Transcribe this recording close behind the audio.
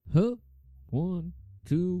Huh? 1,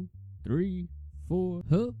 2, 3, 4.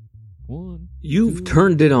 Huh? 1. You've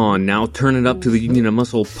turned it on. Now turn it up to the Union of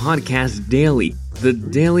Muscle Podcast Daily, the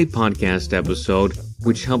daily podcast episode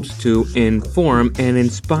which helps to inform and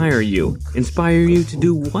inspire you. Inspire you to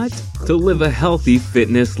do what? To live a healthy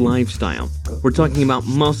fitness lifestyle. We're talking about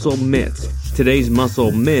muscle myths. Today's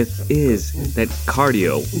muscle myth is that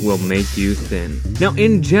cardio will make you thin. Now,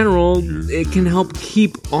 in general, it can help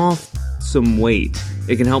keep off some weight.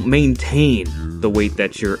 It can help maintain the weight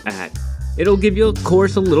that you're at. It'll give you, of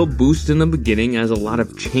course, a little boost in the beginning, as a lot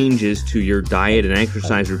of changes to your diet and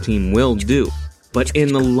exercise routine will do. But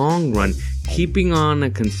in the long run, keeping on a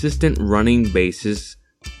consistent running basis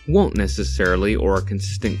won't necessarily, or a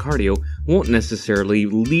consistent cardio, won't necessarily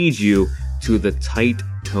lead you to the tight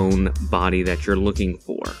tone body that you're looking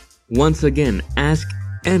for. Once again, ask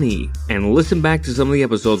any and listen back to some of the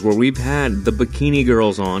episodes where we've had the bikini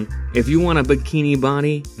girls on. If you want a bikini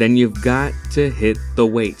body, then you've got to hit the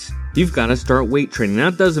weights. You've got to start weight training.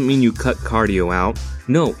 That doesn't mean you cut cardio out.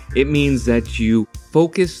 No, it means that you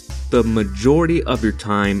focus the majority of your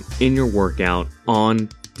time in your workout on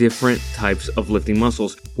different types of lifting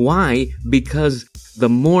muscles. Why? Because the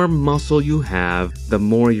more muscle you have, the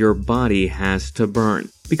more your body has to burn.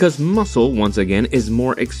 Because muscle, once again, is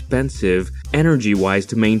more expensive energy-wise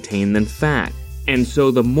to maintain than fat. And so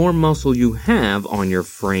the more muscle you have on your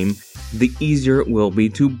frame, the easier it will be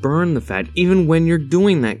to burn the fat. Even when you're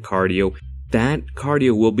doing that cardio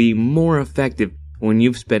will be more effective when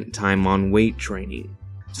you've spent time on weight training.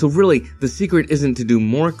 So really, the secret isn't to do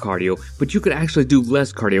more cardio, but you could actually do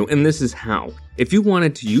less cardio, and this is how. If you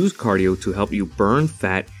wanted to use cardio to help you burn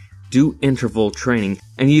fat, do interval training,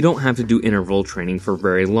 and you don't have to do interval training for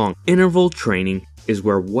very long. Interval training is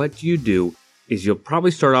where what you do is you'll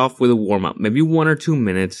probably start off with a warm-up, maybe 1 or 2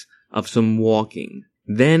 minutes of some walking.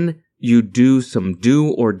 Then you do some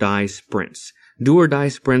do or die sprints. Do or die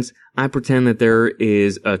sprints, I pretend that there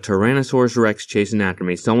is a Tyrannosaurus Rex chasing after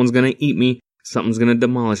me. Someone's gonna eat me. Something's gonna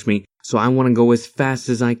demolish me, so I want to go as fast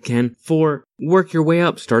as I can. Work your way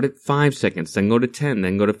up. Start at 5 seconds, then go to 10,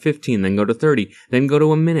 then go to 15, then go to 30, then go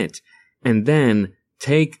to a minute. And then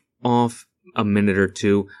take off a minute or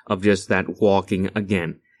two of just that walking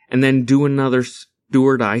again. And then do another do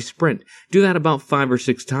or die sprint. Do that about 5 or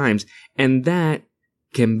 6 times, and that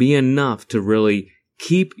can be enough to really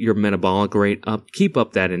keep your metabolic rate up, keep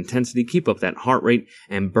up that intensity, keep up that heart rate,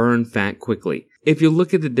 and burn fat quickly. If you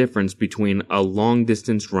look at the difference between a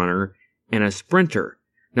long-distance runner and a sprinter,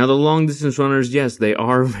 now the long-distance runners, yes, they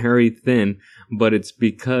are very thin, but it's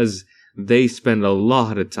because they spend a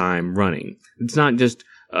lot of time running. It's not just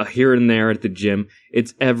here and there at the gym.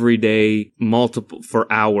 It's every day, multiple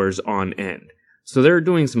for hours on end. So they're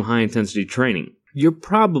doing some high-intensity training. You're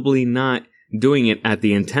probably not doing it at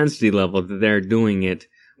the intensity level that they're doing it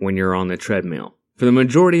when you're on the treadmill. For the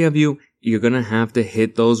majority of you, you're going to have to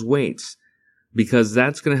hit those weights, because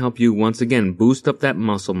that's going to help you, once again, boost up that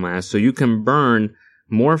muscle mass so you can burn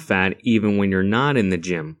more fat even when you're not in the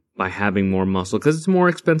gym by having more muscle, because it's more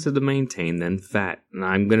expensive to maintain than fat. And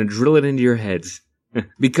I'm going to drill it into your heads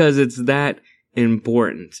because it's that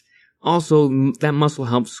important. Also, that muscle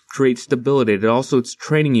helps create stability. It's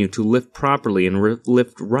training you to lift properly and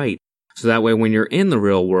lift right. So that way, when you're in the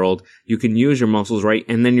real world, you can use your muscles right,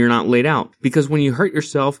 and then you're not laid out. Because when you hurt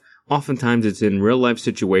yourself, oftentimes it's in real life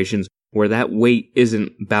situations where that weight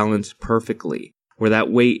isn't balanced perfectly, where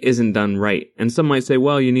that weight isn't done right. And some might say,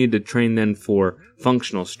 well, you need to train then for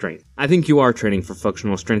functional strength. I think you are training for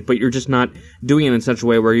functional strength, but you're just not doing it in such a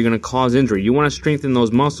way where you're going to cause injury. You want to strengthen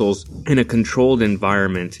those muscles in a controlled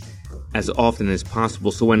environment as often as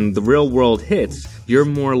possible, so when the real world hits, you're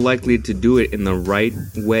more likely to do it in the right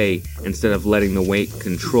way instead of letting the weight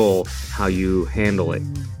control how you handle it.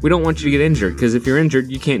 We don't want you to get injured, because if you're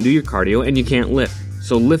injured, you can't do your cardio and you can't lift.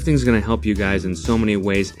 So lifting is going to help you guys in so many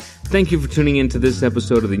ways. Thank you for tuning in to this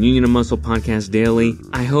episode of the Union of Muscle Podcast Daily.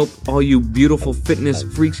 I hope all you beautiful fitness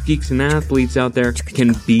freaks, geeks, and athletes out there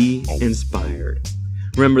can be inspired.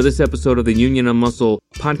 Remember, this episode of the Union of Muscle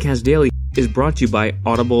Podcast Daily is brought to you by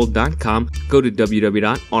Audible.com. Go to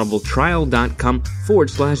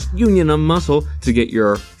www.audibletrial.com/Union of Muscle to get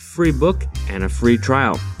your free book and a free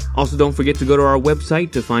trial. Also, don't forget to go to our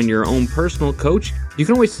website to find your own personal coach. You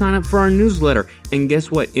can always sign up for our newsletter. And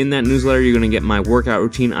guess what? In that newsletter, you're going to get my workout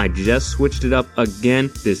routine. I just switched it up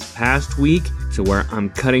again this past week to where I'm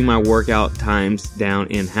cutting my workout times down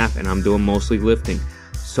in half, and I'm doing mostly lifting.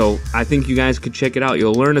 So I think you guys could check it out.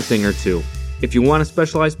 You'll learn a thing or two. If you want a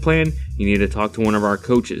specialized plan, you need to talk to one of our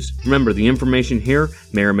coaches. Remember, the information here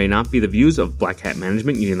may or may not be the views of Black Hat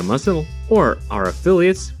Management, Union of Muscle, or our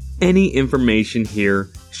affiliates, Any information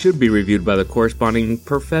here should be reviewed by the corresponding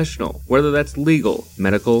professional, whether that's legal,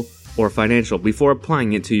 medical, or financial, before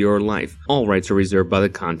applying it to your life. All rights are reserved by the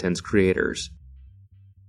content's creators.